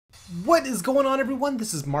What is going on, everyone?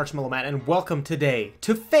 This is Marshmallow Matt, and welcome today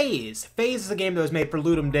to Phase. Phase is a game that was made for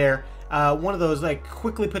Ludum Dare. One of those like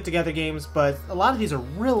quickly put together games, but a lot of these are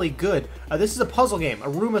really good. This is a puzzle game, a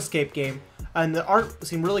room escape game, and the art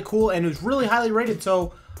seemed really cool and it was really highly rated,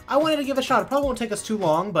 so I wanted to give it a shot. It probably won't take us too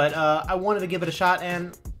long, but I wanted to give it a shot,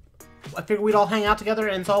 and I figured we'd all hang out together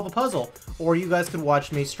and solve a puzzle, or you guys could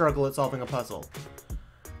watch me struggle at solving a puzzle.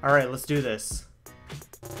 Alright, let's do this.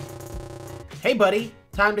 Hey buddy,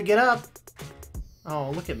 time to get up.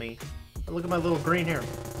 Oh, look at me. Look at my little green hair.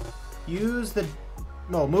 Move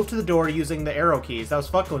to the door using the arrow keys. That was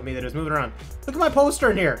fucking with me that it was moving around. Look at my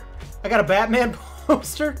poster in here. I got a Batman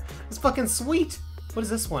poster. It's fucking sweet. What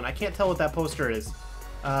is this one? I can't tell what that poster is.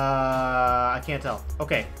 I can't tell.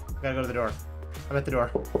 Okay, I gotta go to the door. I'm at the door.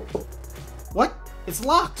 What? It's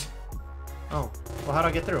locked. Oh, well, how do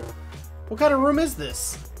I get through? What kind of room is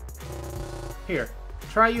this? Here,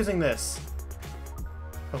 try using this.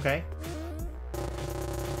 Okay.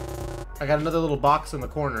 I got another little box in the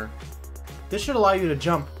corner. This should allow you to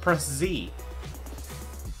jump. Press Z.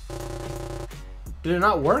 Did it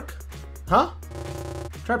not work? Huh?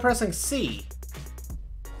 Try pressing C.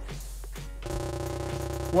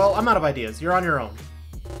 Well, I'm out of ideas. You're on your own.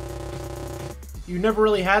 You never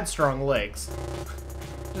really had strong legs.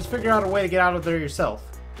 Just figure out a way to get out of there yourself.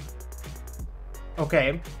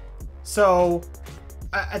 Okay. So,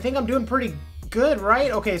 I think I'm doing pretty good,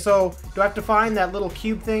 right? Okay, so do I have to find that little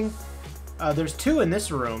cube thing? There's two in this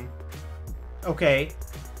room. Okay.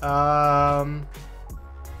 Oh,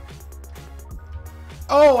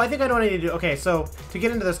 I think I know what I need to do. Okay, so to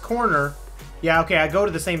get into this corner, yeah, okay, I go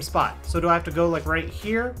to the same spot. So do I have to go like right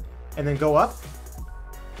here and then go up?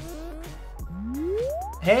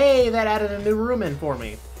 Hey, that added a new room in for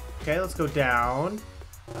me. Okay, let's go down.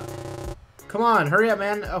 Come on, hurry up,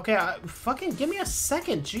 man. Okay, fucking give me a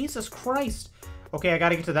second. Jesus Christ. Okay, I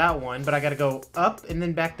gotta get to that one, but I gotta go up and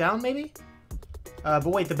then back down, maybe? But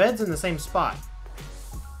wait, the bed's in the same spot.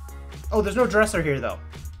 Oh, there's no dresser here, though.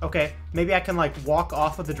 Okay, maybe I can, like, walk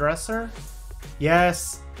off of the dresser?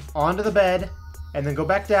 Yes, onto the bed, and then go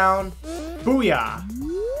back down. Booyah!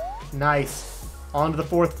 Nice. Onto the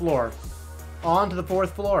fourth floor. Onto the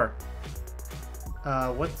fourth floor.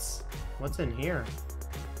 What's in here?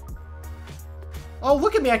 Oh,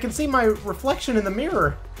 look at me! I can see my reflection in the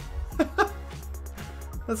mirror.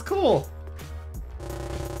 That's cool.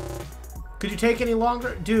 Could you take any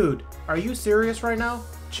longer? Dude, are you serious right now?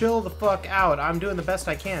 Chill the fuck out. I'm doing the best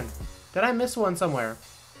I can. Did I miss one somewhere?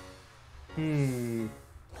 Maybe.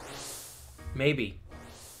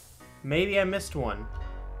 Maybe I missed one.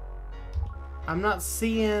 I'm not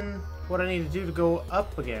seeing what I need to do to go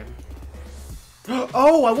up again.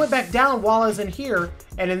 Oh, I went back down while I was in here,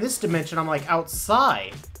 and in this dimension, I'm like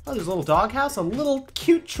outside. Oh, there's a little doghouse, a little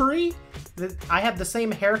cute tree. I have the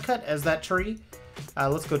same haircut as that tree.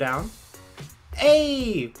 Let's go down.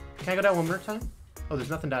 Hey! Can I go down one more time? Oh, there's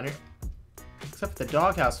nothing down here. Except for the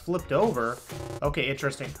doghouse flipped over. Okay,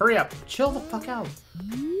 interesting. Hurry up. Chill the fuck out.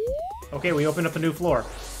 Okay, we opened up a new floor.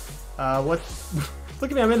 What? Look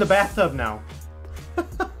at me, I'm in the bathtub now.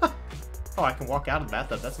 Oh, I can walk out of the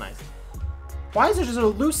bathtub. That's nice. Why is there just a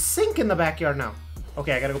loose sink in the backyard now?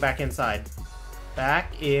 Okay, I gotta go back inside.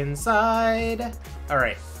 Back inside.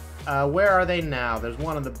 Alright. Where are they now? There's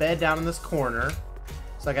one on the bed down in this corner.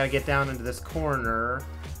 So I gotta get down into this corner.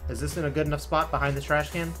 Is this in a good enough spot behind this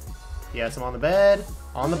trash can? Yes, I'm on the bed.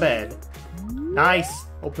 On the bed. Nice.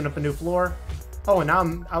 Open up a new floor. Oh, and now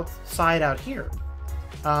I'm outside out here.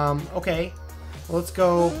 Okay. Let's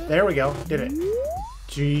go. There we go. Did it.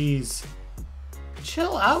 Jeez.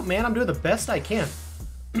 Chill out, man. I'm doing the best I can.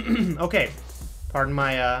 Okay. Pardon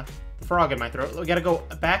my, the frog in my throat. We gotta go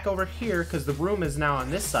back over here because the room is now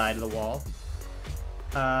on this side of the wall.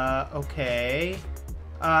 Okay.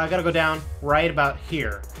 I gotta go down right about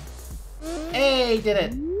here. Hey, did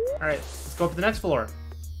it. Alright, let's go up to the next floor.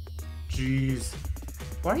 Jeez.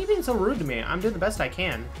 Why are you being so rude to me? I'm doing the best I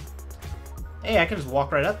can. Hey, I can just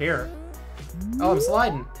walk right up here. Oh, I'm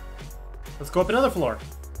sliding. Let's go up another floor.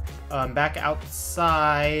 Back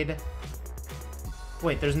outside.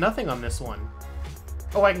 Wait, there's nothing on this one.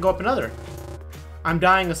 Oh, I can go up another. I'm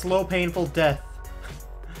dying a slow, painful death.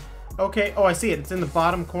 Okay, oh, I see it. It's in the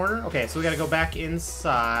bottom corner. Okay, so we gotta go back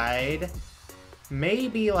inside.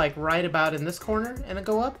 Maybe, like, right about in this corner and then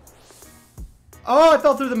go up. Oh, I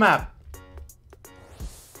fell through the map.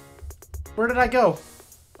 Where did I go?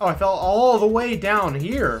 Oh, I fell all the way down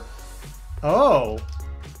here. Oh.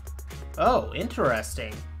 Oh,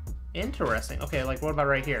 interesting. Interesting. Okay, like, what about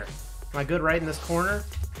right here? Am I good right in this corner?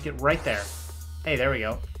 Get right there. Hey, there we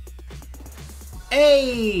go.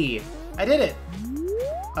 Hey! I did it!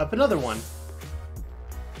 Up another one.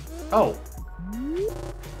 Oh.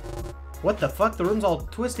 What the fuck? The room's all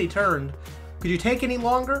twisty turned. Could you take any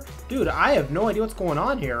longer? Dude, I have no idea what's going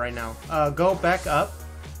on here right now. Go back up.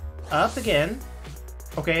 Up again.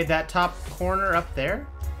 Okay, that top corner up there.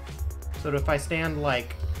 So if I stand,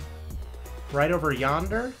 like, right over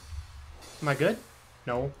yonder? Am I good?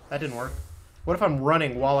 No, that didn't work. What if I'm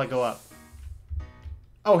running while I go up?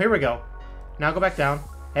 Oh, here we go. Now go back down.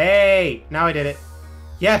 Hey! Now I did it.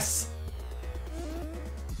 Yes!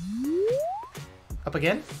 Up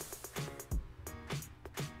again?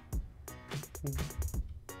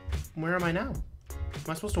 Where am I now? Am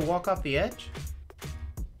I supposed to walk off the edge?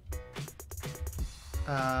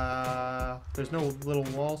 There's no little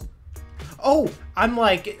walls. Oh! I'm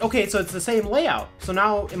like... Okay, so it's the same layout. So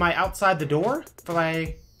now, am I outside the door? If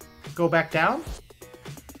I go back down?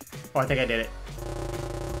 Oh, I think I did it.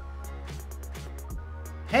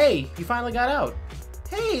 Hey! You finally got out.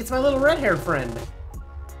 Hey! It's my little red-haired friend.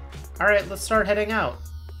 Alright, let's start heading out.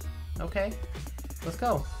 Okay. Let's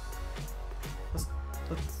go. Let's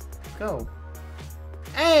go.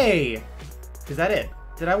 Hey! Is that it?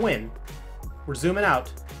 Did I win? We're zooming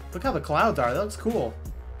out. Look how the clouds are. That looks cool.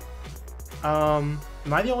 Am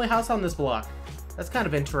I the only house on this block? That's kind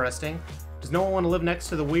of interesting. Does no one want to live next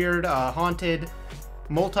to the weird, haunted,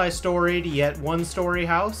 multi-storied, yet one-story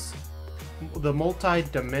house? The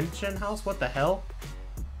multi-dimension house? What the hell?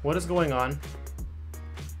 What is going on?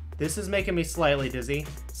 This is making me slightly dizzy.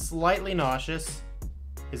 Slightly nauseous.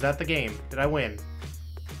 Is that the game? Did I win?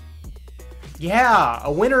 Yeah!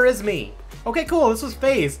 A winner is me! Okay, cool. This was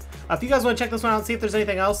Phase. If you guys want to check this one out and see if there's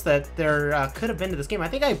anything else that there could have been to this game, I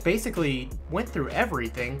think I basically went through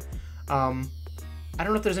everything. I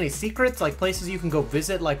don't know if there's any secrets, like places you can go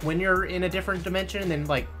visit, like when you're in a different dimension, and then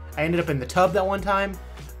like I ended up in the tub that one time,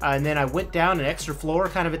 and then I went down an extra floor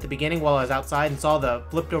kind of at the beginning while I was outside and saw the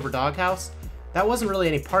flipped over doghouse. That wasn't really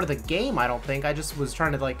any part of the game, I don't think. I just was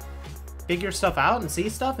trying to like figure stuff out and see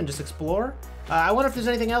stuff and just explore. I wonder if there's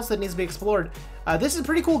anything else that needs to be explored. This is a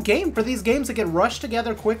pretty cool game for these games that get rushed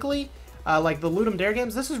together quickly, like the Loot 'em Dare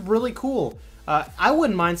games. This is really cool. I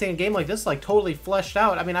wouldn't mind seeing a game like this, like totally fleshed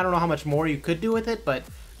out. I mean, I don't know how much more you could do with it, but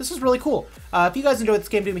this is really cool. If you guys enjoyed this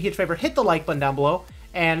game, do me a huge favor, hit the like button down below.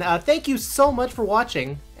 And thank you so much for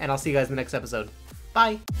watching, and I'll see you guys in the next episode.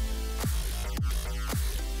 Bye!